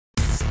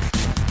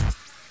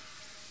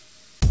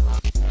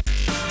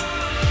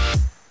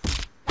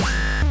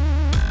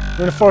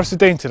We're in the Forest of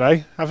Dean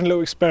today, having a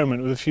little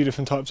experiment with a few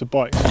different types of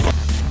bikes.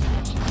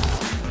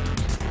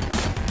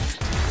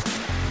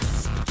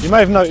 You may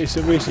have noticed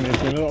that recently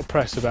there's been a lot of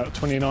press about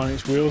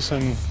 29-inch wheels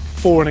and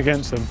for and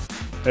against them.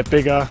 They're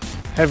bigger,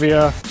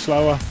 heavier,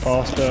 slower,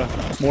 faster,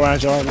 more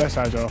agile, less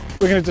agile.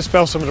 We're going to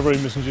dispel some of the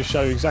rumours and just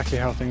show you exactly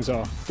how things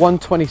are.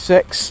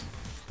 126,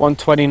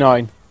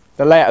 129.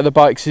 The layout of the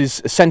bikes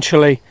is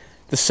essentially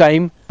the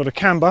same. Got a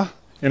camber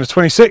in a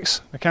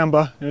 26, a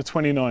camber in a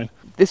 29.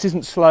 This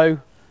isn't slow,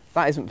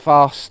 that isn't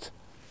fast,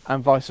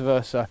 and vice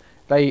versa.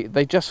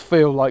 They just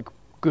feel like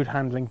good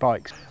handling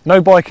bikes.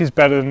 No bike is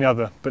better than the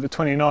other, but the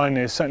 29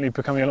 is certainly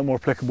becoming a lot more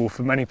applicable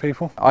for many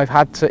people. I've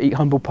had to eat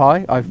humble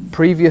pie. I've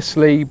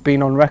previously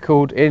been on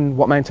record in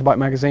What Mountain Bike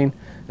magazine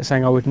as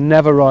saying I would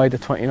never ride a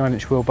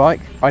 29-inch wheel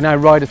bike. I now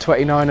ride a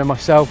 29er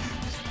myself,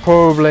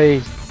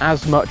 probably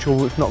as much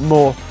or if not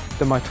more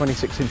than my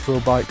 26-inch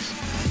wheel bikes.